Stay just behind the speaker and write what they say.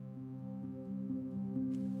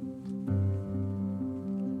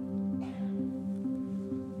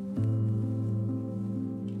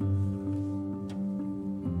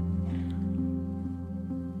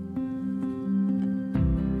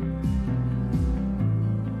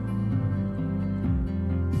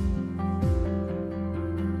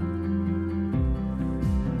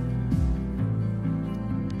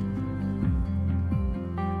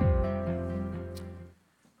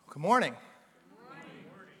morning.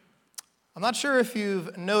 I'm not sure if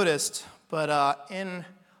you've noticed, but in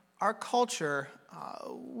our culture,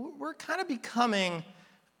 we're kind of becoming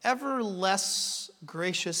ever less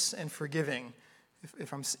gracious and forgiving,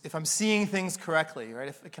 if I'm seeing things correctly,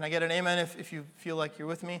 right? Can I get an amen if you feel like you're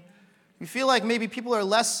with me? You feel like maybe people are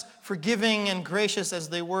less forgiving and gracious as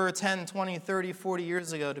they were 10, 20, 30, 40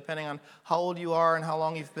 years ago, depending on how old you are and how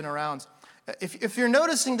long you've been around. If you're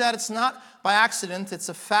noticing that, it's not by accident, it's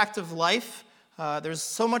a fact of life. There's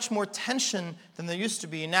so much more tension than there used to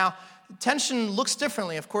be. Now, tension looks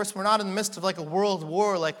differently. Of course, we're not in the midst of like a world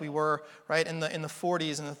war like we were, right, in the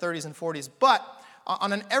 40s and the 30s and 40s. But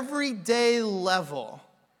on an everyday level,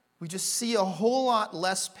 we just see a whole lot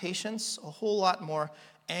less patience, a whole lot more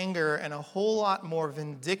anger, and a whole lot more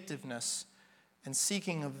vindictiveness and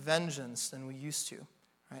seeking of vengeance than we used to,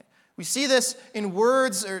 right? We see this in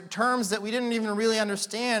words or terms that we didn't even really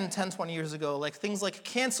understand 10, 20 years ago, like things like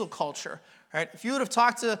cancel culture, right? If you would have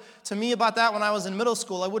talked to me about that when I was in middle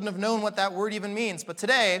school, I wouldn't have known what that word even means. But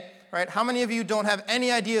today, right, how many of you don't have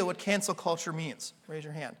any idea what cancel culture means? Raise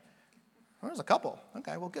your hand. Well, there's a couple.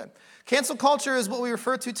 Okay, well, good. Cancel culture is what we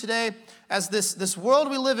refer to today as this world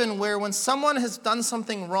we live in where when someone has done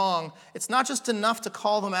something wrong, it's not just enough to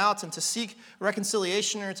call them out and to seek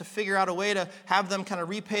reconciliation or to figure out a way to have them kind of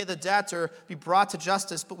repay the debt or be brought to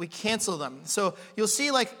justice, but we cancel them. So you'll see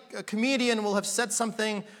like a comedian will have said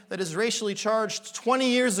something that is racially charged 20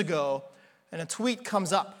 years ago, and a tweet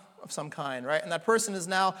comes up of some kind, right? And that person is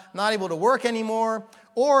now not able to work anymore.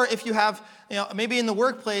 Or if you have, maybe in the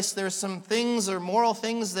workplace, there's some things or moral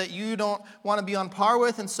things that you don't want to be on par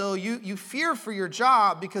with, and so you fear for your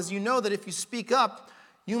job because you know that if you speak up,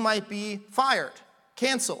 you might be fired,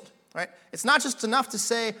 canceled, right? It's not just enough to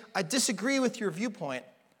say, I disagree with your viewpoint,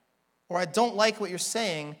 or I don't like what you're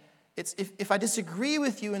saying. It's if I disagree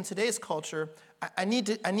with you in today's culture, I need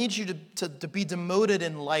you to be demoted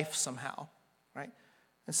in life somehow, right?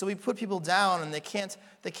 And so we put people down, and they can't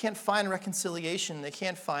find reconciliation. They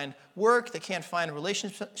can't find work. They can't find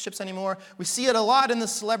relationships anymore. We see it a lot in the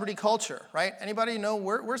celebrity culture, right? Anybody know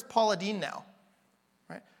where's Paula Deen now,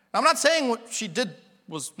 right? Now, I'm not saying what she did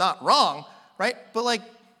was not wrong, right? But like,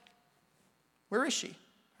 where is she?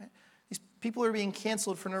 Right? These people are being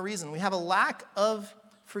canceled for no reason. We have a lack of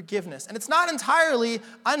forgiveness, and it's not entirely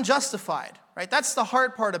unjustified, right? That's the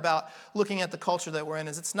hard part about looking at the culture that we're in,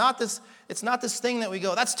 is it's not this thing that we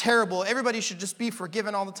go, that's terrible, everybody should just be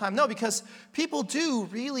forgiven all the time. No, because people do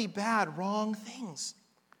really bad, wrong things,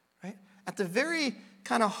 right? At the very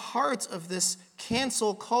kind of heart of this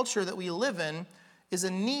cancel culture that we live in is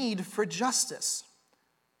a need for justice,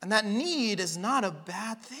 and that need is not a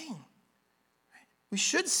bad thing. We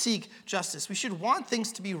should seek justice. We should want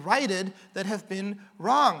things to be righted that have been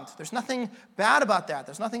wronged. There's nothing bad about that.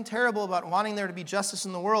 There's nothing terrible about wanting there to be justice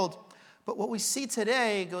in the world. But what we see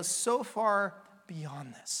today goes so far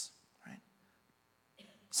beyond this, right?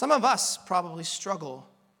 Some of us probably struggle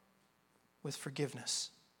with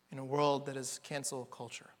forgiveness in a world that is cancel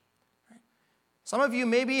culture, right? Some of you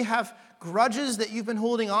maybe have grudges that you've been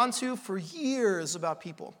holding on to for years about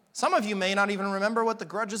people. Some of you may not even remember what the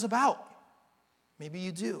grudge is about. Maybe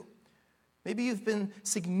you do. Maybe you've been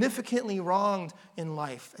significantly wronged in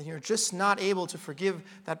life, and you're just not able to forgive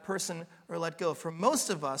that person or let go. For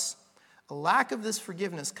most of us, a lack of this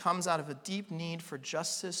forgiveness comes out of a deep need for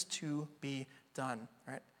justice to be done,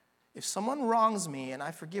 right? If someone wrongs me and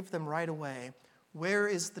I forgive them right away, where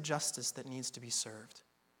is the justice that needs to be served?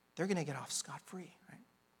 They're going to get off scot-free, right?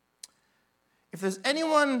 If there's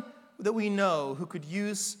anyone that we know who could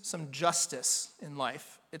use some justice in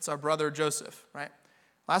life, it's our brother Joseph, right?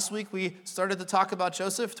 Last week we started to talk about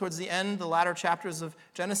Joseph towards the end, the latter chapters of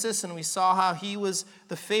Genesis, and we saw how he was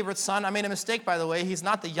the favorite son. I made a mistake, by the way. He's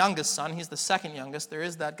not the youngest son. He's the second youngest. There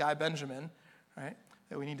is that guy Benjamin, right,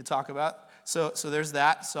 that we need to talk about. So there's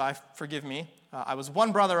that. So forgive me. I was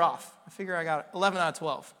one brother off. I figure I got 11 out of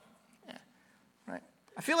 12. Yeah, right.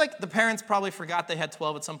 I feel like the parents probably forgot they had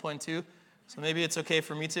 12 at some point too, so maybe it's okay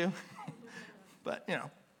for me to. But,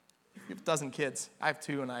 you have a dozen kids. I have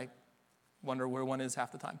two, and I wonder where one is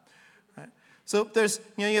half the time. Right? So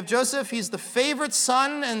you have Joseph. He's the favorite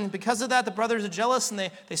son, and because of that, the brothers are jealous, and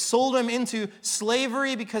they sold him into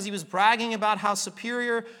slavery because he was bragging about how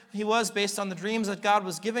superior he was based on the dreams that God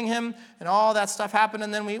was giving him, and all that stuff happened.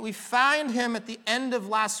 And then we find him at the end of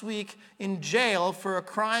last week in jail for a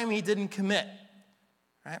crime he didn't commit.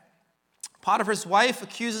 Right? Potiphar's wife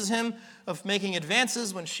accuses him of making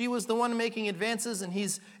advances when she was the one making advances, and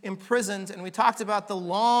he's imprisoned. And we talked about the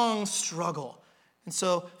long struggle. And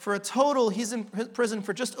so for a total, he's in prison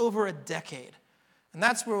for just over a decade. And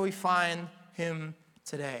that's where we find him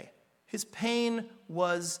today. His pain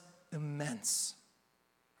was immense.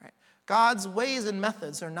 Right? God's ways and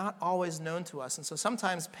methods are not always known to us, and so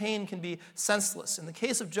sometimes pain can be senseless. In the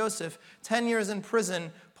case of Joseph, 10 years in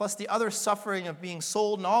prison, plus the other suffering of being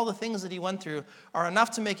sold and all the things that he went through are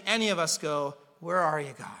enough to make any of us go, "Where are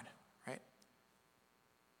you, God?" Right?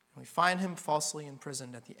 And we find him falsely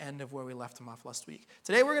imprisoned at the end of where we left him off last week.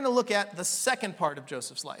 Today we're going to look at the second part of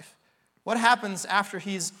Joseph's life. What happens after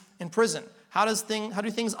he's in prison? How do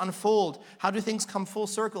things unfold? How do things come full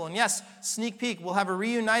circle? And yes, sneak peek, we'll have a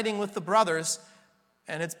reuniting with the brothers,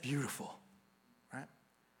 and it's beautiful, right?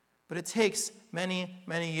 But it takes many,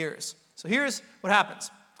 many years. So here's what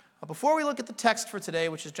happens. Before we look at the text for today,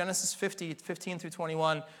 which is Genesis 50, 15 through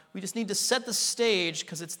 21, we just need to set the stage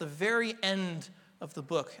because it's the very end of the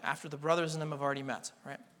book after the brothers and them have already met,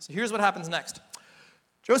 right? So here's what happens next.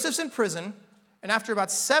 Joseph's in prison. And after about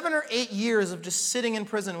 7 or 8 years of just sitting in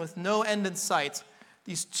prison with no end in sight,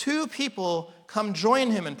 these two people come join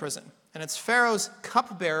him in prison. And it's Pharaoh's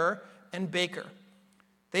cupbearer and baker.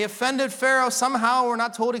 They offended Pharaoh somehow. We're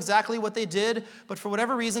not told exactly what they did. But for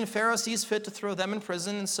whatever reason, Pharaoh sees fit to throw them in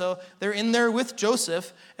prison. And so they're in there with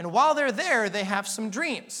Joseph. And while they're there, they have some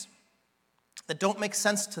dreams that don't make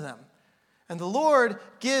sense to them. And the Lord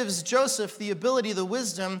gives Joseph the ability, the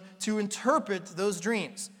wisdom to interpret those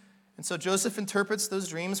dreams. And so Joseph interprets those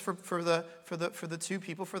dreams for the two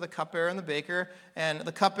people, for the cupbearer and the baker. And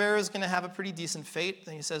the cupbearer is going to have a pretty decent fate.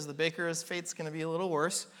 And he says the baker's fate's going to be a little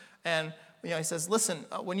worse. And he says, listen,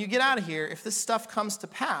 when you get out of here, if this stuff comes to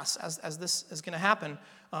pass, as this is going to happen,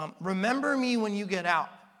 remember me when you get out.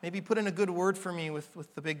 Maybe put in a good word for me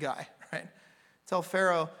with the big guy, right? Tell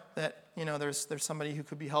Pharaoh that, there's somebody who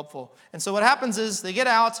could be helpful. And so what happens is they get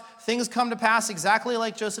out, things come to pass exactly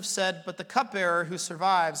like Joseph said, but the cupbearer who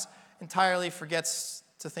survives entirely forgets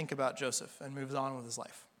to think about Joseph and moves on with his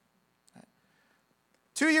life. Right.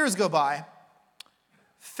 2 years go by.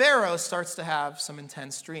 Pharaoh starts to have some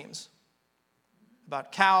intense dreams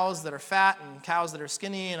about cows that are fat and cows that are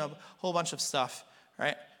skinny and a whole bunch of stuff,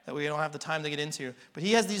 right, that we don't have the time to get into. But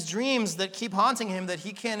he has these dreams that keep haunting him that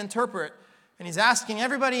he can't interpret, and he's asking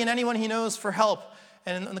everybody and anyone he knows for help.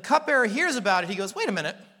 And when the cupbearer hears about it, he goes, wait a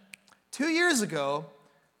minute. 2 years ago,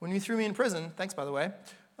 when you threw me in prison, thanks, by the way,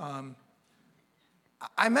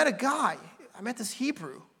 I met a guy. I met this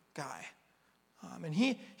Hebrew guy. And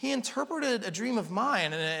he interpreted a dream of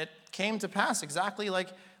mine, and it came to pass exactly like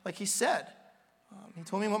he said. He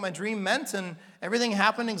told me what my dream meant, and everything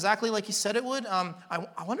happened exactly like he said it would.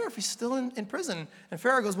 I wonder if he's still in prison. And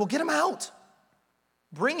Pharaoh goes, well, get him out.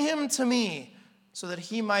 Bring him to me so that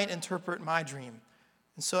he might interpret my dream.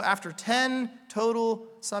 And so after 10 total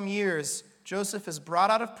some years, Joseph is brought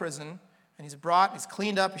out of prison. And he's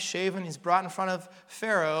cleaned up, he's shaven, he's brought in front of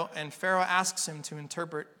Pharaoh, and Pharaoh asks him to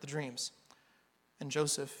interpret the dreams. And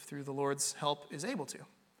Joseph, through the Lord's help, is able to.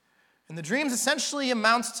 And the dreams essentially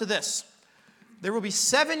amount to this. There will be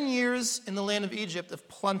 7 years in the land of Egypt of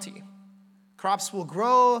plenty. Crops will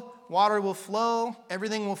grow, water will flow,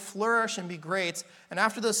 everything will flourish and be great. And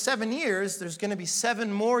after those 7 years, there's going to be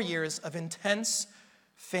 7 more years of intense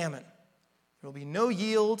famine. There will be no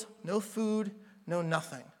yield, no food, no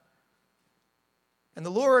nothing. And the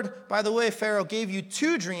Lord, by the way, Pharaoh, gave you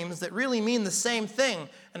 2 dreams that really mean the same thing.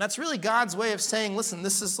 And that's really God's way of saying, listen,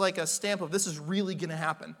 this is like a stamp of this is really going to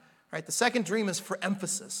happen. Right? The second dream is for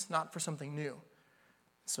emphasis, not for something new.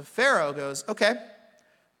 So Pharaoh goes, okay,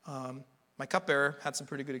 my cupbearer had some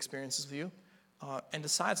pretty good experiences with you, and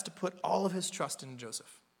decides to put all of his trust in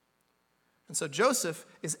Joseph. And so Joseph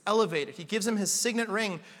is elevated. He gives him his signet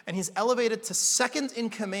ring, and he's elevated to second in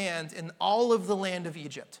command in all of the land of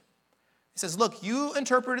Egypt. He says, look, you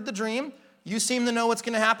interpreted the dream. You seem to know what's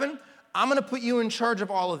going to happen. I'm going to put you in charge of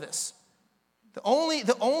all of this. The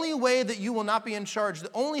only way that you will not be in charge,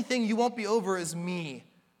 the only thing you won't be over is me.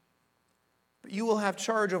 But you will have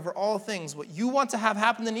charge over all things. What you want to have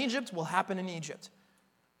happen in Egypt will happen in Egypt.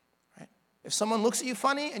 Right? If someone looks at you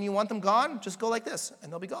funny and you want them gone, just go like this,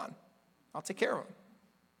 and they'll be gone. I'll take care of them.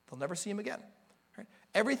 They'll never see him again. Right?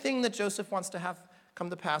 Everything that Joseph wants to have come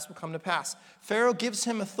to pass will come to pass. Pharaoh gives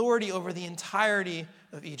him authority over the entirety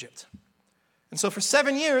of Egypt. And so for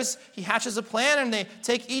 7 years, he hatches a plan, and they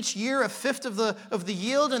take each year a fifth of the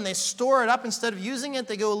yield, and they store it up instead of using it.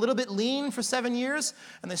 They go a little bit lean for 7 years,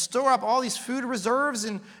 and they store up all these food reserves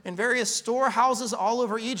in various storehouses all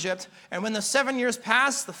over Egypt. And when the 7 years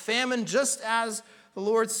pass, the famine, just as the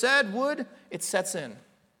Lord said would, it sets in.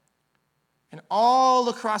 And all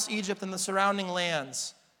across Egypt and the surrounding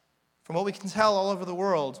lands, from what we can tell all over the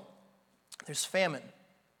world, there's famine.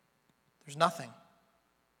 There's nothing.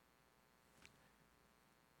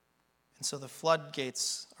 And so the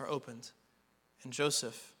floodgates are opened. And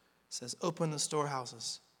Joseph says, open the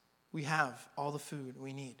storehouses. we have all the food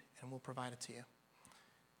we need, and we'll provide it to you.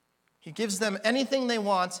 He gives them anything they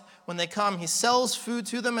want when they come. He sells food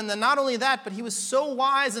to them. And then not only that, but he was so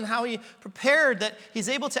wise in how he prepared that he's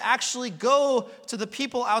able to actually go to the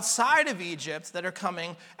people outside of Egypt that are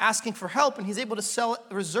coming, asking for help. And he's able to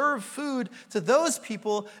reserve food to those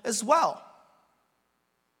people as well.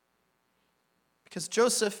 Because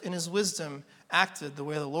Joseph, in his wisdom, acted the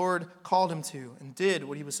way the Lord called him to and did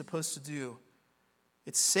what he was supposed to do.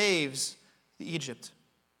 It saves the Egypt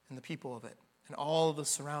and the people of it, and all the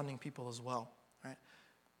surrounding people as well, right?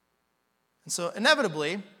 And so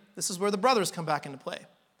inevitably, this is where the brothers come back into play.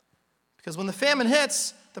 Because when the famine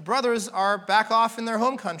hits, the brothers are back off in their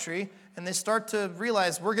home country, and they start to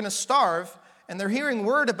realize we're going to starve, and they're hearing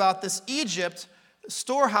word about this Egypt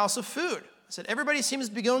storehouse of food. I said, everybody seems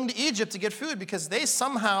to be going to Egypt to get food because they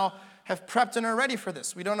somehow have prepped and are ready for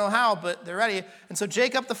this. We don't know how, but they're ready. And so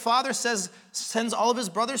Jacob, the father, sends all of his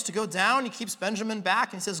brothers to go down. He keeps Benjamin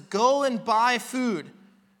back, and he says, go and buy food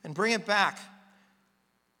and bring it back.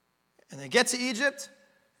 And they get to Egypt,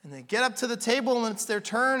 and they get up to the table, and it's their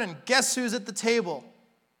turn, and guess who's at the table?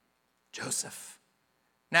 Joseph.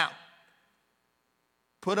 Now,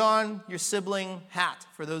 put on your sibling hat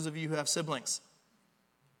for those of you who have siblings.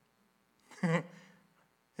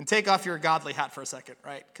 And take off your godly hat for a second,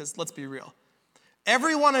 right? Because let's be real.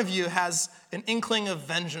 Every one of you has an inkling of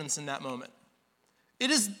vengeance in that moment. It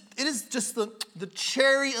is just the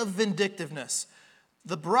cherry of vindictiveness.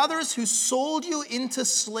 The brothers who sold you into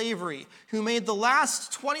slavery, who made the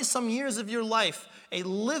last 20-some years of your life a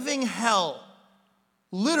living hell,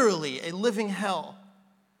 literally a living hell,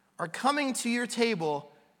 are coming to your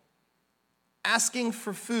table asking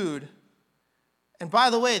for food. And by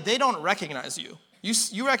the way, they don't recognize you.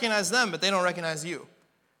 You recognize them, but they don't recognize you.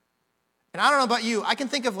 And I don't know about you, I can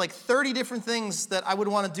think of like 30 different things that I would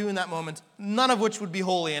want to do in that moment, none of which would be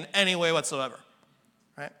holy in any way whatsoever,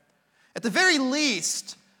 right? At the very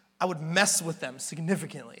least, I would mess with them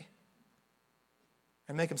significantly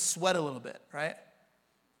and make them sweat a little bit, right?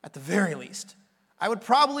 At the very least. I would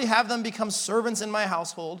probably have them become servants in my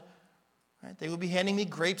household, right? They would be handing me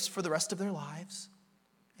grapes for the rest of their lives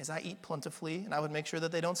as I eat plentifully, and I would make sure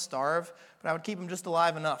that they don't starve, but I would keep them just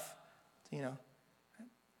alive enough,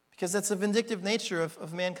 because that's the vindictive nature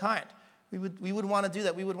of mankind. We would want to do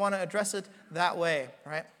that. We would want to address it that way,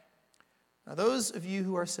 right? Now, those of you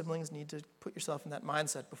who are siblings need to put yourself in that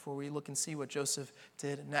mindset before we look and see what Joseph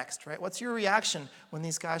did next, right? What's your reaction when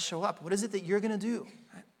these guys show up? What is it that you're going to do,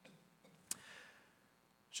 right?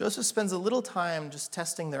 Joseph spends a little time just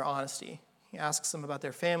testing their honesty. He asks them about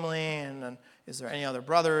their family and is there any other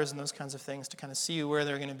brothers and those kinds of things to kind of see where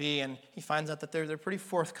they're going to be. And he finds out that they're pretty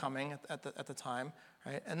forthcoming at the time,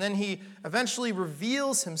 right? And then he eventually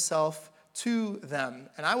reveals himself to them.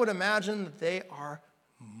 And I would imagine that they are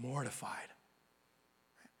mortified.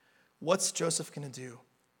 What's Joseph going to do?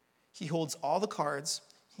 He holds all the cards.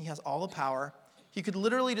 He has all the power. He could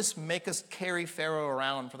literally just make us carry Pharaoh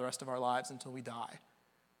around for the rest of our lives until we die.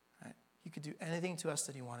 Right? He could do anything to us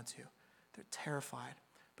that he wanted to. They're terrified.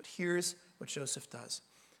 But here's what Joseph does.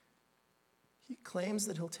 He claims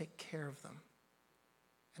that he'll take care of them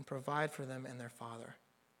and provide for them and their father.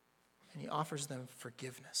 And he offers them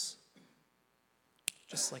forgiveness.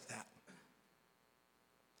 Just like that.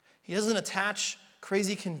 He doesn't attach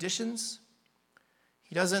crazy conditions.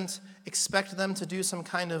 He doesn't expect them to do some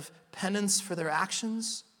kind of penance for their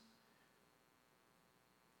actions.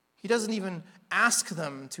 He doesn't even ask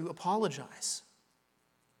them to apologize.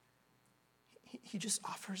 He just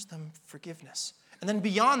offers them forgiveness. And then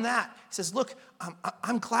beyond that, he says, look,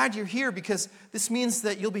 I'm glad you're here because this means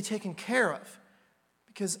that you'll be taken care of.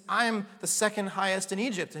 Because I'm the second highest in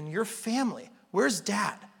Egypt and your family. Where's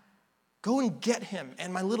Dad? Go and get him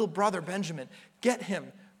and my little brother Benjamin. Get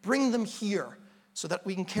him. Bring them here so that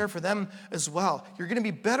we can care for them as well. You're going to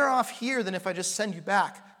be better off here than if I just send you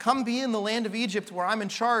back. Come be in the land of Egypt where I'm in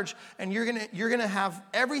charge, and you're going to have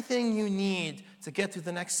everything you need to get through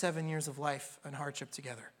the next 7 years of life and hardship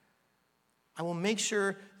together. I will make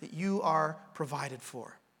sure that you are provided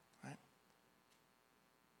for. Right?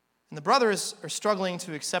 And the brothers are struggling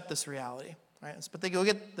to accept this reality. Right? But they go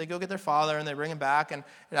get their father and they bring him back, and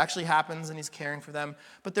it actually happens, and he's caring for them.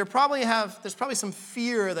 But there's probably some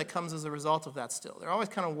fear that comes as a result of that still. They're always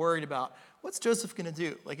kind of worried about, what's Joseph going to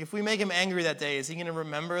do? Like, if we make him angry that day, is he going to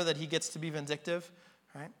remember that he gets to be vindictive?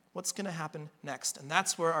 Right? What's going to happen next? And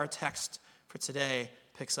that's where our text for today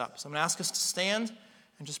picks up. So I'm going to ask us to stand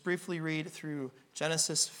and just briefly read through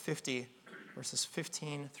Genesis 50, verses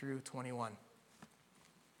 15 through 21.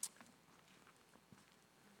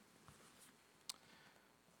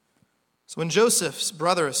 So when Joseph's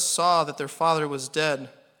brothers saw that their father was dead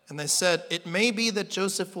And they said, "It may be that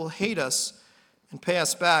Joseph will hate us and pay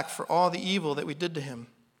us back for all the evil that we did to him."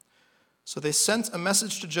 So they sent a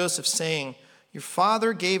message to Joseph saying, "Your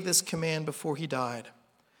father gave this command before he died.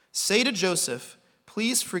 Say to Joseph,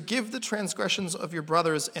 'Please forgive the transgressions of your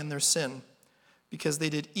brothers and their sin, because they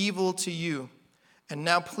did evil to you. And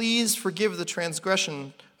now please forgive the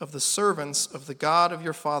transgression of the servants of the God of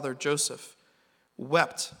your father Joseph,'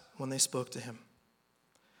 wept when they spoke to him.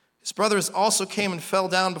 His brothers also came and fell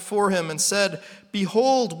down before him and said,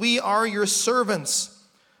 'Behold, we are your servants.'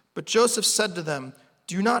 But Joseph said to them,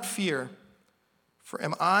 'Do not fear, for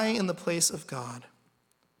am I in the place of God?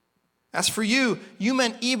 As for you, you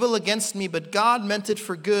meant evil against me, but God meant it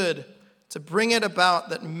for good, to bring it about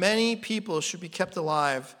that many people should be kept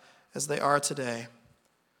alive as they are today.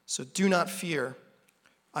 So do not fear.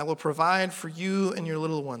 I will provide for you and your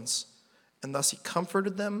little ones.' And thus he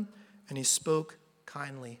comforted them, and he spoke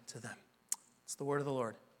kindly to them." It's the word of the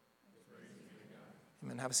Lord.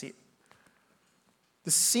 Amen. Have a seat.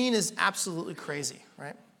 The scene is absolutely crazy,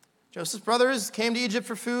 right? Joseph's brothers came to Egypt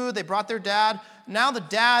for food. They brought their dad. Now the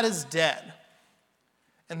dad is dead.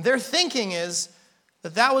 And their thinking is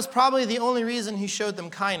that that was probably the only reason he showed them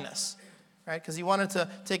kindness, right? Because he wanted to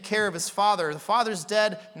take care of his father. The father's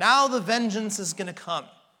dead. Now the vengeance is going to come.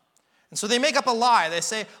 And so they make up a lie. They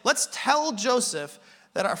say, "Let's tell Joseph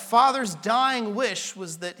that our father's dying wish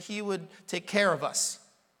was that he would take care of us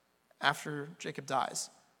after Jacob dies.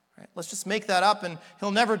 Right? Let's just make that up, and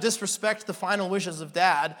he'll never disrespect the final wishes of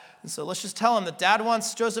Dad. And so let's just tell him that Dad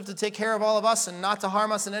wants Joseph to take care of all of us and not to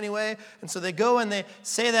harm us in any way." And so they go and they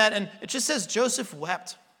say that, and it just says Joseph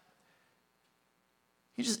wept.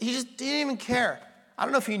 He just didn't even care. I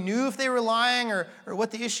don't know if he knew if they were lying or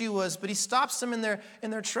what the issue was, but he stops them in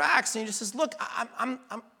their tracks, and he just says, "Look, I'm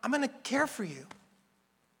going to care for you.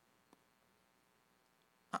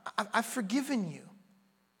 I've forgiven you.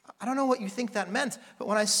 I don't know what you think that meant, but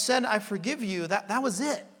when I said I forgive you, that was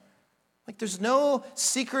it. Like there's no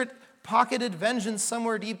secret pocketed vengeance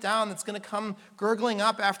somewhere deep down that's going to come gurgling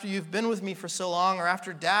up after you've been with me for so long, or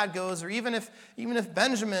after Dad goes, or even if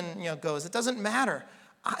Benjamin goes. It doesn't matter.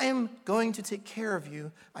 I am going to take care of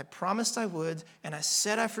you. I promised I would, and I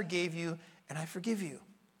said I forgave you, and I forgive you."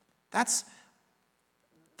 That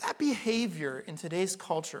behavior in today's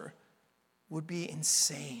culture would be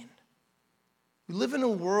insane. We live in a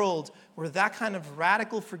world where that kind of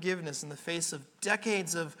radical forgiveness in the face of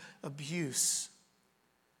decades of abuse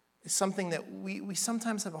is something that we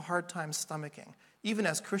sometimes have a hard time stomaching, even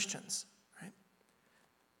as Christians, right?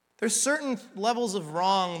 There's certain levels of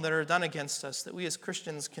wrong that are done against us that we as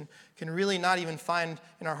Christians can really not even find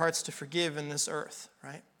in our hearts to forgive in this earth,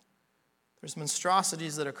 right? There's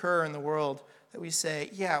monstrosities that occur in the world that we say,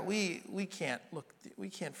 yeah, we can't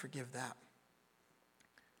forgive that.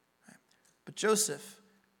 But Joseph,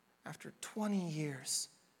 after 20 years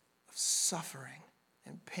of suffering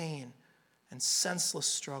and pain and senseless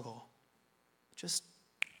struggle, just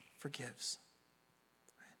forgives.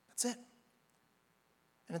 Right? That's it.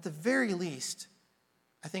 And at the very least,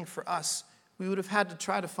 I think for us, we would have had to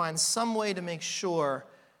try to find some way to make sure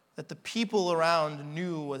that the people around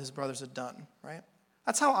knew what his brothers had done, right?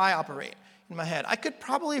 That's how I operate in my head. I could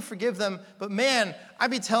probably forgive them, but man,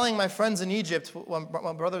 I'd be telling my friends in Egypt what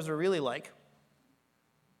my brothers were really like,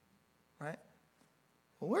 right?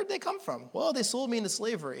 Well, where'd they come from? Well, they sold me into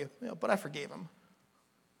slavery, but I forgave them.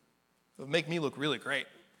 It would make me look really great,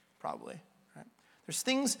 probably. Right? There's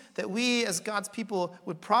things that we as God's people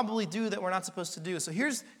would probably do that we're not supposed to do. So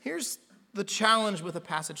here's the challenge with a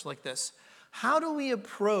passage like this. How do we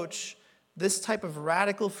approach this type of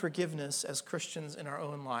radical forgiveness as Christians in our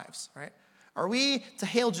own lives, right? Are we to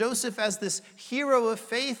hail Joseph as this hero of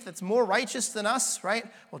faith that's more righteous than us, right?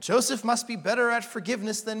 Well, Joseph must be better at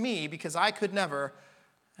forgiveness than me because I could never.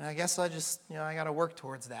 And I guess I got to work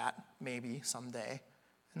towards that maybe someday.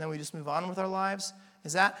 And then we just move on with our lives.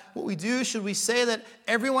 Is that what we do? Should we say that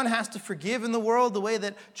everyone has to forgive in the world the way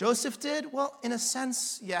that Joseph did? Well, in a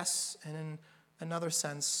sense, yes. And in another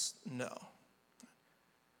sense, no.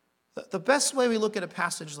 The best way we look at a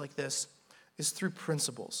passage like this is through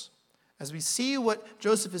principles. As we see what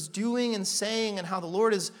Joseph is doing and saying and how the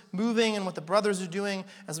Lord is moving and what the brothers are doing,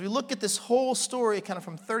 as we look at this whole story kind of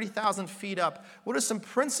from 30,000 feet up, what are some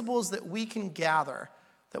principles that we can gather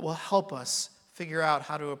that will help us figure out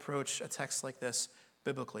how to approach a text like this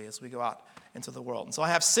biblically as we go out into the world? And so I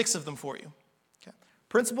have 6 of them for you. Okay.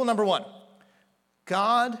 Principle number 1,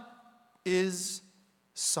 God is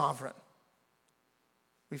sovereign.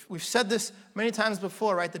 We've said this many times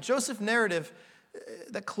before, right? The Joseph narrative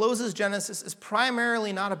that closes Genesis is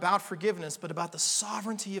primarily not about forgiveness, but about the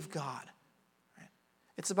sovereignty of God. Right?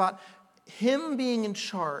 It's about him being in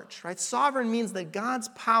charge, right? Sovereign means that God's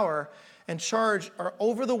power and charge are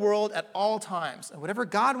over the world at all times. And whatever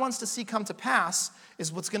God wants to see come to pass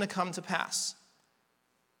is what's going to come to pass.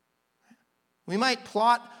 We might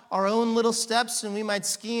plot our own little steps and we might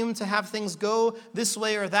scheme to have things go this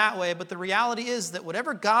way or that way, but the reality is that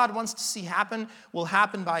whatever God wants to see happen will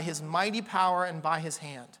happen by his mighty power and by his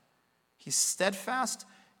hand. He's steadfast,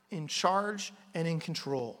 in charge, and in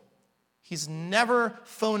control. He's never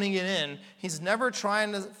phoning it in. He's never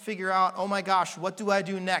trying to figure out, oh my gosh, what do I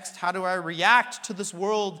do next? How do I react to this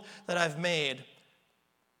world that I've made?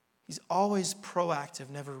 He's always proactive,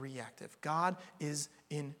 never reactive. God is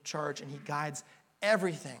in charge, and he guides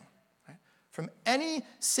everything. Right? From any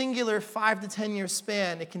singular 5 to 10 year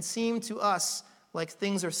span, it can seem to us like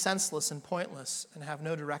things are senseless and pointless and have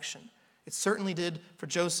no direction. It certainly did for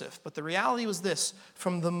Joseph. But the reality was this: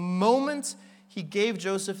 from the moment he gave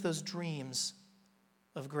Joseph those dreams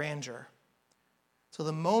of grandeur, so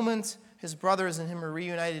the moment his brothers and him are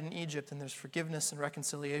reunited in Egypt and there's forgiveness and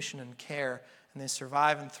reconciliation and care and they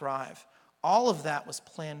survive and thrive, all of that was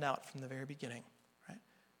planned out from the very beginning.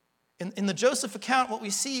 Right? In the Joseph account, what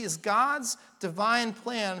we see is God's divine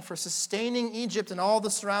plan for sustaining Egypt and all the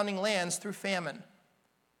surrounding lands through famine.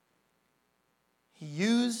 He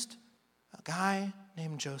used a guy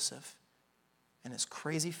named Joseph and his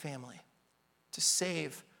crazy family to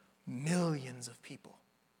save millions of people.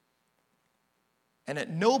 And at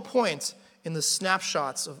no point in the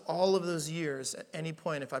snapshots of all of those years, at any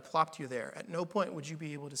point, if I plopped you there, at no point would you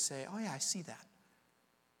be able to say, oh yeah, I see that.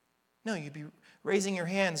 No, you'd be raising your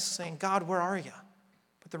hands saying, God, where are you?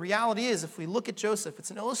 But the reality is, if we look at Joseph, it's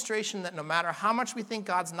an illustration that no matter how much we think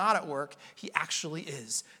God's not at work, he actually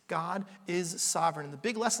is. God is sovereign. And the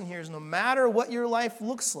big lesson here is no matter what your life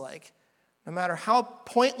looks like, no matter how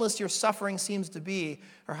pointless your suffering seems to be,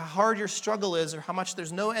 or how hard your struggle is, or how much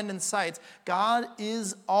there's no end in sight, God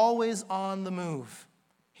is always on the move.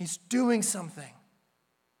 He's doing something.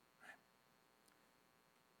 I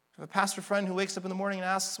have a pastor friend who wakes up in the morning and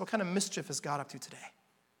asks, what kind of mischief is God up to today?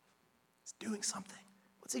 He's doing something.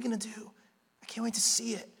 What's he going to do? I can't wait to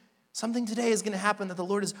see it. Something today is going to happen that the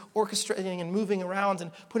Lord is orchestrating and moving around and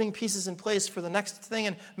putting pieces in place for the next thing.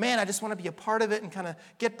 And man, I just want to be a part of it and kind of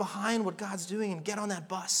get behind what God's doing and get on that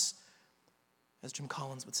bus, as Jim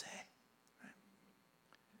Collins would say. Right?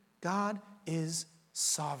 God is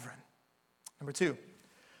sovereign. Number 2,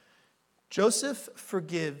 Joseph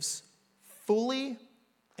forgives fully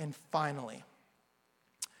and finally.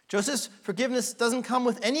 Joseph's forgiveness doesn't come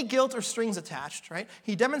with any guilt or strings attached, right?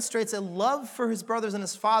 He demonstrates a love for his brothers and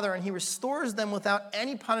his father, and he restores them without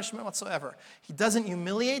any punishment whatsoever. He doesn't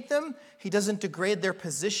humiliate them. He doesn't degrade their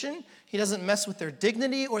position. He doesn't mess with their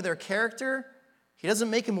dignity or their character. He doesn't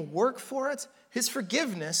make them work for it. His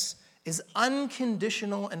forgiveness is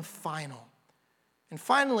unconditional and final. And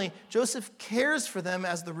finally, Joseph cares for them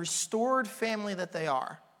as the restored family that they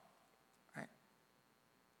are.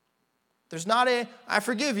 There's not a, I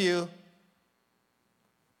forgive you,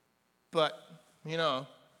 but, I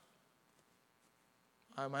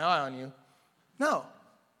have my eye on you. No.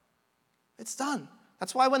 It's done.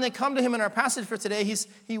 That's why when they come to him in our passage for today,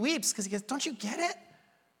 he weeps because he goes, don't you get it?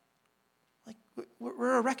 Like,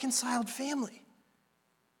 we're a reconciled family.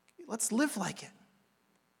 Let's live like it.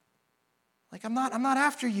 Like, I'm not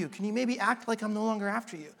after you. Can you maybe act like I'm no longer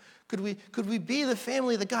after you? Could we be the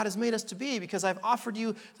family that God has made us to be because I've offered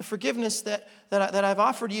you the forgiveness that I've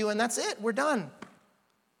offered you, and that's it. We're done.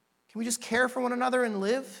 Can we just care for one another and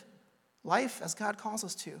live life as God calls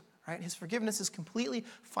us to, right? His forgiveness is completely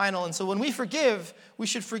final. And so when we forgive, we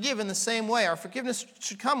should forgive in the same way. Our forgiveness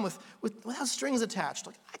should come without strings attached.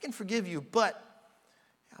 Like, I can forgive you, but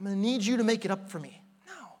I'm going to need you to make it up for me.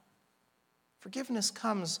 No. Forgiveness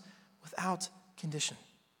comes without condition.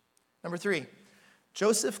 Number 3,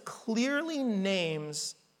 Joseph clearly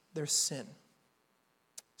names their sin.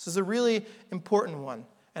 This is a really important one.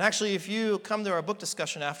 And actually, if you come to our book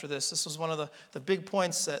discussion after this was one of the big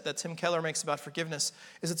points that Tim Keller makes about forgiveness,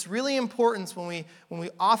 is it's really important when we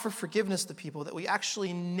offer forgiveness to people that we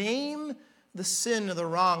actually name the sin or the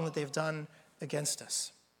wrong that they've done against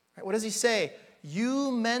us. Right? What does he say?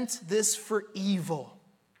 You meant this for evil.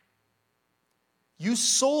 You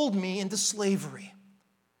sold me into slavery.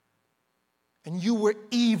 And you were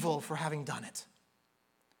evil for having done it.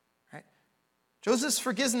 Right? Joseph's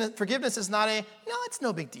forgiveness is not it's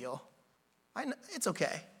no big deal. It's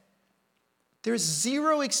okay. There's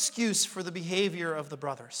zero excuse for the behavior of the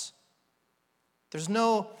brothers. There's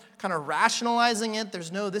no kind of rationalizing it.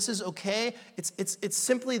 There's no, this is okay. It's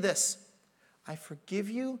simply this. I forgive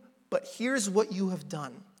you, but here's what you have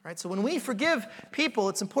done. Right? So when we forgive people,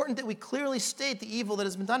 it's important that we clearly state the evil that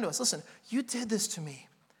has been done to us. Listen, you did this to me,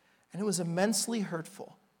 and it was immensely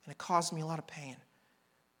hurtful, and it caused me a lot of pain.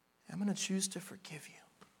 I'm going to choose to forgive you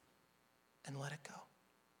and let it go.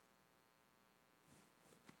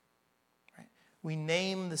 Right? We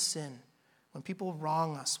name the sin. When people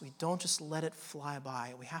wrong us, we don't just let it fly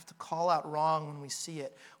by. We have to call out wrong when we see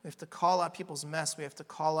it. We have to call out people's mess. We have to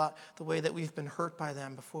call out the way that we've been hurt by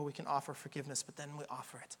them before we can offer forgiveness, but then we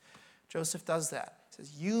offer it. Joseph does that. He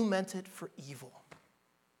says, you meant it for evil.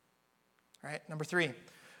 Right? Number 3,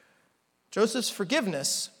 Joseph's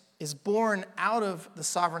forgiveness is born out of the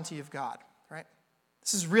sovereignty of God. Right?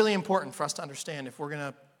 This is really important for us to understand if we're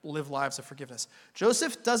going to live lives of forgiveness.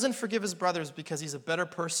 Joseph doesn't forgive his brothers because he's a better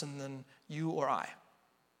person than you or I.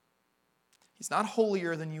 He's not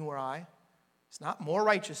holier than you or I. He's not more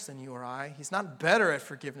righteous than you or I. He's not better at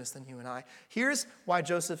forgiveness than you and I. Here's why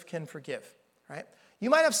Joseph can forgive, right? You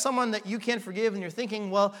might have someone that you can't forgive and you're thinking,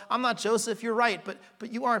 well, I'm not Joseph, you're right, but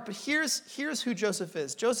you aren't. But here's who Joseph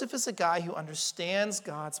is. Joseph is a guy who understands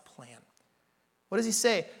God's plan. What does he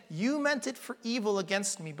say? You meant it for evil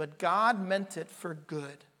against me, but God meant it for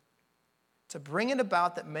good, to bring it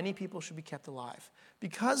about that many people should be kept alive.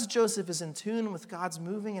 Because Joseph is in tune with God's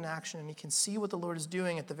moving in action and he can see what the Lord is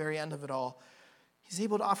doing at the very end of it all, he's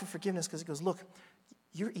able to offer forgiveness because he goes, look,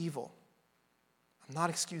 you're evil. I'm not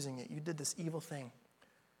excusing it. You did this evil thing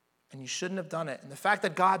and you shouldn't have done it. And the fact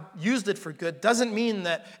that God used it for good doesn't mean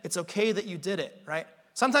that it's okay that you did it, right?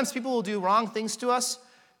 Sometimes people will do wrong things to us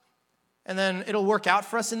and then it'll work out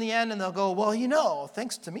for us in the end and they'll go, well,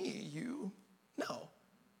 thanks to me, no.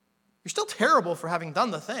 You're still terrible for having done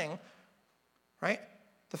the thing, right?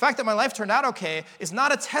 The fact that my life turned out okay is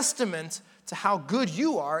not a testament to how good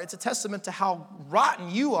you are. It's a testament to how rotten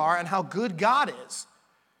you are and how good God is.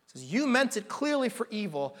 It says, you meant it clearly for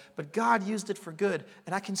evil, but God used it for good.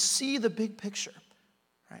 And I can see the big picture,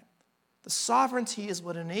 right? The sovereignty is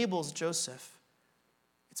what enables Joseph.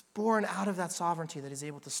 It's born out of that sovereignty that he's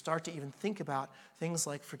able to start to even think about things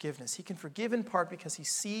like forgiveness. He can forgive in part because he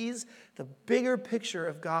sees the bigger picture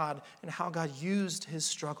of God and how God used his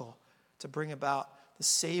struggle to bring about the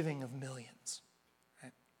saving of millions.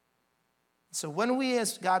 Right? So when we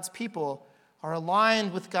as God's people are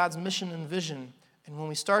aligned with God's mission and vision, and when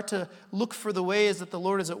we start to look for the ways that the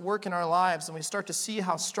Lord is at work in our lives, and we start to see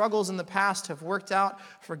how struggles in the past have worked out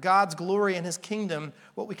for God's glory and his kingdom,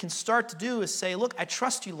 what we can start to do is say, look, I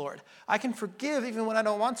trust you, Lord. I can forgive even when I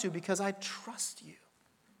don't want to because I trust you.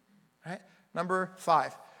 Right? Number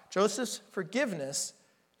 5, Joseph's forgiveness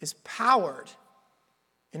is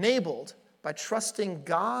enabled by trusting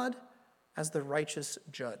God as the righteous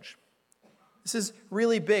judge. This is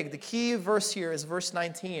really big. The key verse here is verse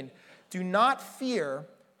 19. Do not fear,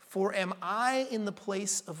 for am I in the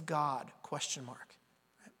place of God? ?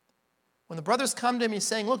 When the brothers come to him, he's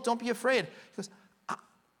saying, look, don't be afraid. He goes,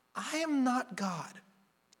 I am not God.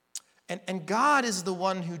 And God is the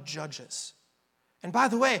one who judges. And by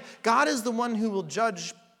the way, God is the one who will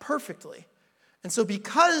judge perfectly. And so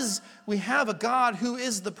because we have a God who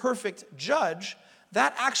is the perfect judge,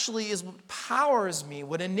 that actually is what powers me,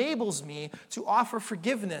 what enables me to offer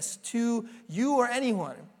forgiveness to you or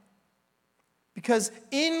anyone. Because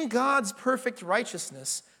in God's perfect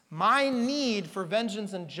righteousness, my need for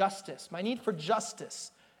vengeance and justice, my need for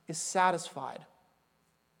justice is satisfied.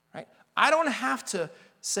 Right? I don't have to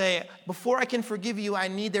say, before I can forgive you, I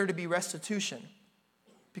need there to be restitution.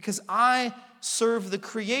 Because I serve the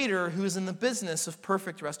Creator who is in the business of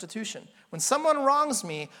perfect restitution. When someone wrongs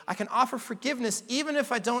me, I can offer forgiveness even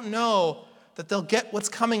if I don't know that they'll get what's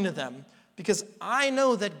coming to them. Because I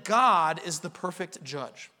know that God is the perfect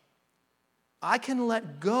judge. I can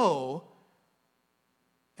let go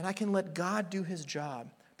and I can let God do his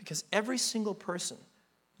job because every single person,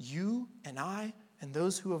 you and I and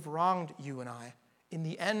those who have wronged you and I, in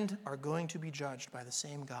the end are going to be judged by the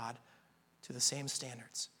same God to the same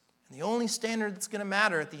standards. And the only standard that's going to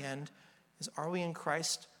matter at the end is, are we in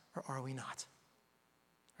Christ or are we not?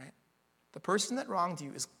 Right? The person that wronged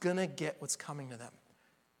you is going to get what's coming to them.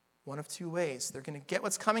 One of two ways. They're going to get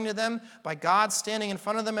what's coming to them by God standing in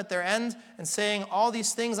front of them at their end and saying, all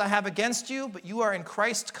these things I have against you, but you are in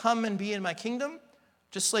Christ, come and be in my kingdom.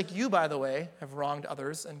 Just like you, by the way, have wronged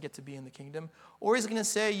others and get to be in the kingdom. Or he's going to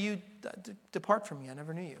say, you depart from me, I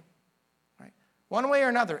never knew you. Right? One way or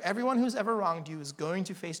another, everyone who's ever wronged you is going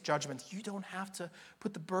to face judgment. You don't have to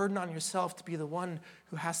put the burden on yourself to be the one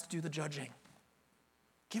who has to do the judging.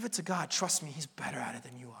 Give it to God. Trust me, he's better at it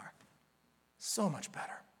than you are. So much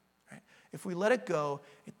better. If we let it go,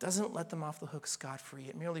 it doesn't let them off the hook scot-free.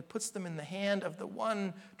 It merely puts them in the hand of the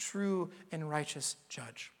one true and righteous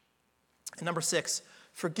judge. And number 6,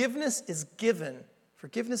 Forgiveness is given.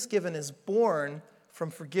 Forgiveness given is born from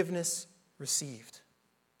forgiveness received.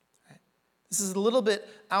 Right? This is a little bit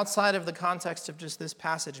outside of the context of just this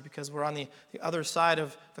passage because we're on the other side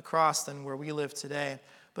of the cross than where we live today.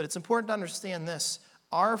 But it's important to understand this.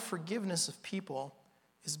 Our forgiveness of people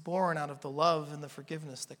is born out of the love and the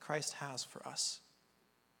forgiveness that Christ has for us.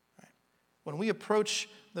 Right? When we approach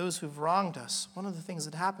those who've wronged us, one of the things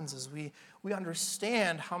that happens is we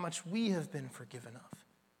understand how much we have been forgiven of.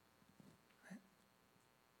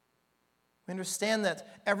 We understand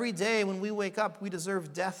that every day when we wake up, we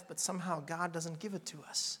deserve death, but somehow God doesn't give it to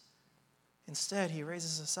us. Instead, he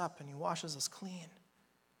raises us up and he washes us clean.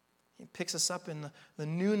 He picks us up in the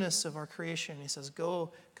newness of our creation. He says,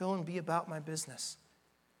 go and be about my business.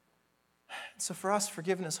 So for us,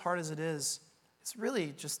 forgiveness, hard as it is, it's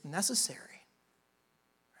really just necessary.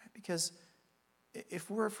 Right? Because if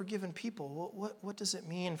we're a forgiven people, what does it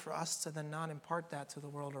mean for us to then not impart that to the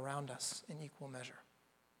world around us in equal measure?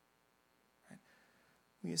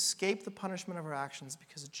 We escape the punishment of our actions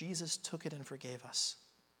because Jesus took it and forgave us.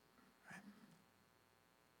 Right?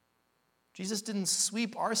 Jesus didn't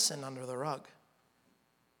sweep our sin under the rug.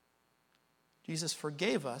 Jesus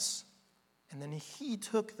forgave us, and then he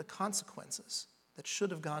took the consequences that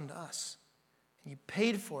should have gone to us, and he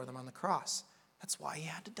paid for them on the cross. That's why he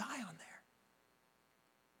had to die on there.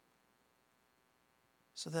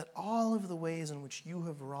 So that all of the ways in which you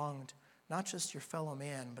have wronged not just your fellow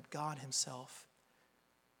man, but God himself,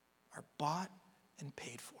 are bought and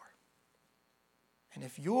paid for. And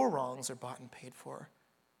if your wrongs are bought and paid for,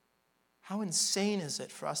 how insane is it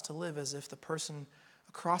for us to live as if the person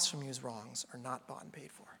across from you's wrongs are not bought and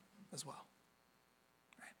paid for as well?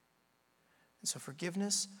 Right? And so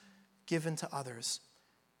forgiveness given to others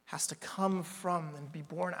has to come from and be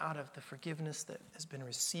born out of the forgiveness that has been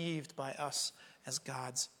received by us as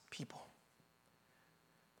God's people.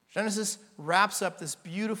 Genesis wraps up this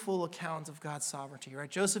beautiful account of God's sovereignty, right?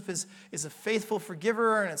 Joseph is a faithful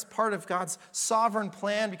forgiver, and it's part of God's sovereign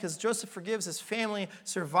plan because Joseph forgives, his family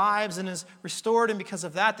survives and is restored, and because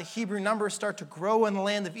of that, the Hebrew numbers start to grow in the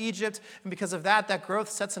land of Egypt, and because of that, that growth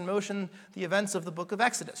sets in motion the events of the book of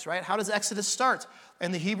Exodus, right? How does Exodus start?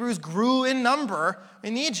 And the Hebrews grew in number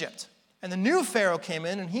in Egypt, and the new Pharaoh came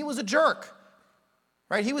in, and he was a jerk.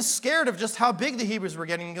 Right? He was scared of just how big the Hebrews were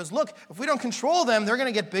getting. He goes, look, if we don't control them, they're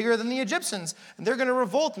going to get bigger than the Egyptians, and they're going to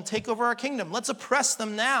revolt and take over our kingdom. Let's oppress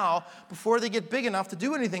them now before they get big enough to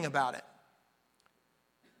do anything about it.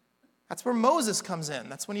 That's where Moses comes in.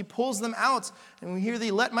 That's when he pulls them out, and we hear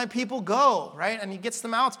the let my people go, right? And he gets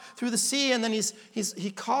them out through the sea, and then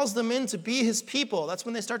he calls them in to be his people. That's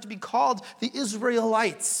when they start to be called the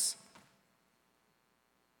Israelites.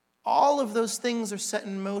 All of those things are set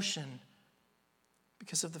in motion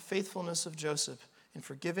because of the faithfulness of Joseph in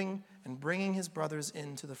forgiving and bringing his brothers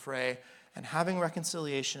into the fray and having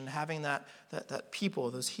reconciliation, having that people,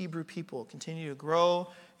 those Hebrew people, continue to grow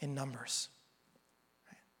in numbers.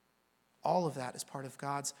 Right? All of that is part of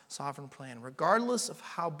God's sovereign plan. Regardless of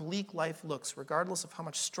how bleak life looks, regardless of how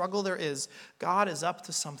much struggle there is, God is up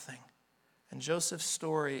to something. And Joseph's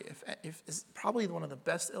story is probably one of the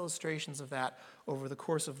best illustrations of that over the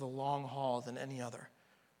course of the long haul than any other.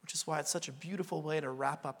 Which is why it's such a beautiful way to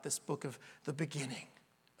wrap up this book of the beginning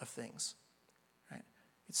of things. Right?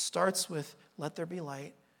 It starts with, let there be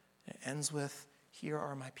light, and it ends with, here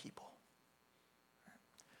are my people. Right?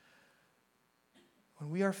 When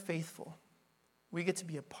we are faithful, we get to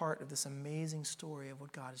be a part of this amazing story of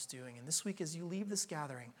what God is doing. And this week, as you leave this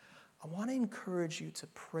gathering, I want to encourage you to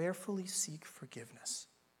prayerfully seek forgiveness.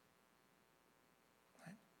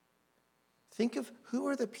 Right? Think of who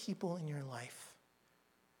are the people in your life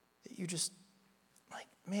that you just, like,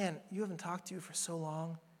 man, you haven't talked to you for so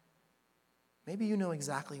long. Maybe you know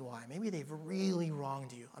exactly why. Maybe they've really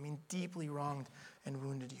wronged you. I mean, deeply wronged and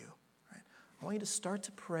wounded you. Right? I want you to start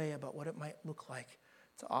to pray about what it might look like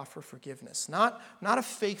to offer forgiveness. Not a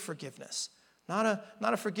fake forgiveness. Not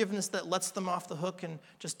a forgiveness that lets them off the hook and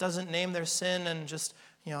just doesn't name their sin and just,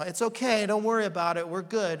 it's okay, don't worry about it, we're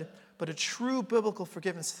good. But a true biblical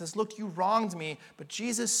forgiveness that says, look, you wronged me, but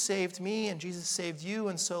Jesus saved me and Jesus saved you,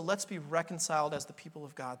 and so let's be reconciled as the people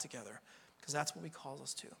of God together, because that's what he calls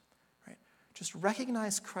us to. Right? Just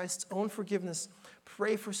recognize Christ's own forgiveness,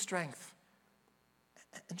 pray for strength,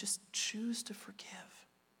 and just choose to forgive.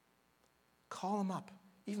 Call him up.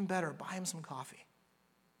 Even better, buy him some coffee.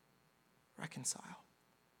 Reconcile.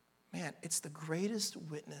 Man, it's the greatest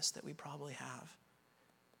witness that we probably have,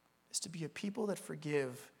 is to be a people that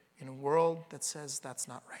forgive in a world that says that's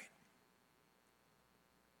not right.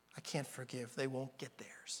 I can't forgive. They won't get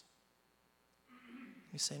theirs.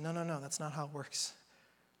 You say, no, that's not how it works.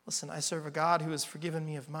 Listen, I serve a God who has forgiven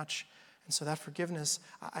me of much. And so that forgiveness,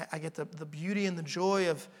 I get the beauty and the joy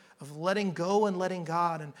of letting go and letting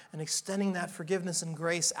God and extending that forgiveness and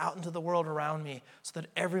grace out into the world around me so that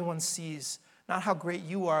everyone sees not how great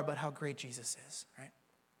you are, but how great Jesus is, right?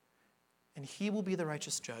 And he will be the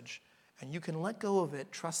righteous judge. And you can let go of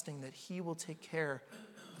it, trusting that he will take care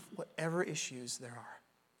of whatever issues there are.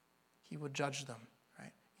 He will judge them,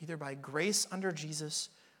 right? Either by grace under Jesus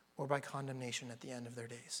or by condemnation at the end of their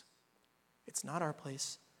days. It's not our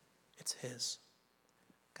place. It's his.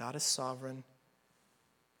 God is sovereign, and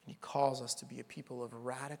he calls us to be a people of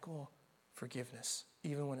radical forgiveness,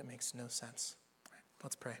 even when it makes no sense. Right,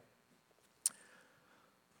 let's pray.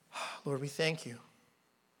 Lord, we thank you.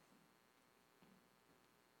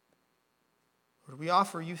 Lord, we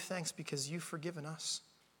offer you thanks because you've forgiven us.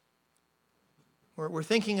 We're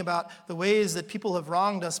thinking about the ways that people have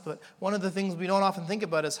wronged us, but one of the things we don't often think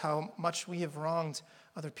about is how much we have wronged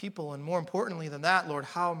other people, and more importantly than that, Lord,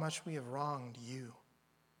 how much we have wronged you.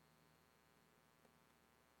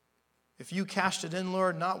 If you cashed it in,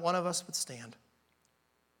 Lord, not one of us would stand.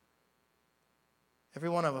 Every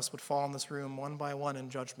one of us would fall in this room one by one in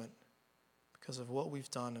judgment because of what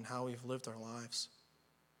we've done and how we've lived our lives.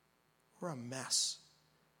 We're a mess.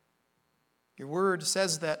 Your word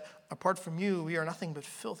says that apart from you, we are nothing but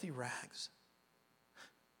filthy rags.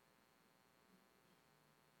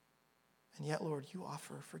 And yet, Lord, you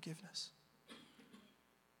offer forgiveness.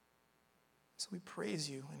 So we praise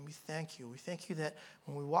you and we thank you. We thank you that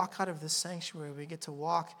when we walk out of this sanctuary, we get to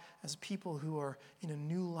walk as people who are in a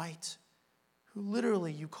new light, who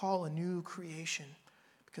literally you call a new creation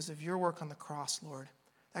because of your work on the cross, Lord.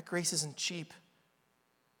 That grace isn't cheap.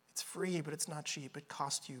 It's free, but it's not cheap. It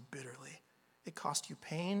cost you bitterly. It cost you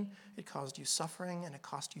pain, it caused you suffering, and it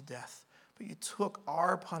cost you death. But you took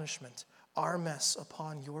our punishment, our mess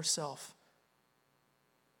upon yourself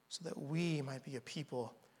so that we might be a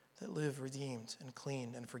people that live redeemed and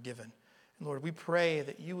clean and forgiven. And Lord, we pray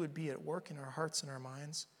that you would be at work in our hearts and our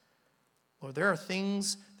minds. Lord, there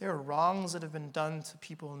are wrongs that have been done to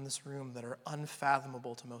people in this room that are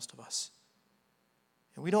unfathomable to most of us.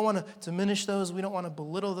 And we don't want to diminish those. We don't want to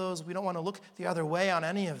belittle those. We don't want to look the other way on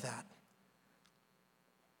any of that.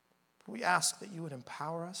 But we ask that you would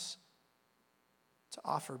empower us to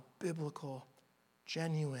offer biblical,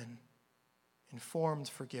 genuine, informed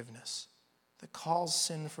forgiveness that calls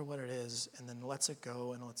sin for what it is and then lets it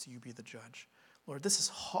go and lets you be the judge. Lord, this is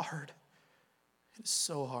hard. It is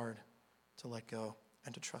so hard to let go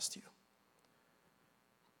and to trust you.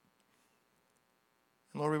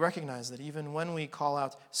 And Lord, we recognize that even when we call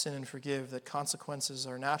out sin and forgive, that consequences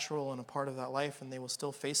are natural and a part of that life, and they will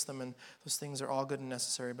still face them, and those things are all good and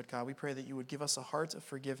necessary. But God, we pray that you would give us a heart of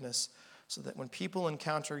forgiveness so that when people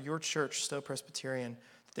encounter your church, Stowe Presbyterian,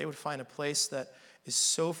 that they would find a place that is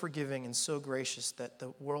so forgiving and so gracious that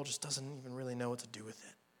the world just doesn't even really know what to do with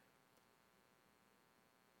it.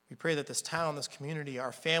 We pray that this town, this community,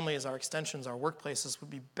 our families, our extensions, our workplaces would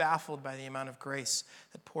be baffled by the amount of grace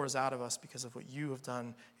that pours out of us because of what you have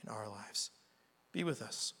done in our lives. Be with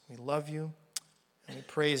us. We love you and we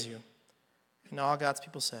praise you. And all God's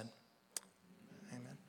people said,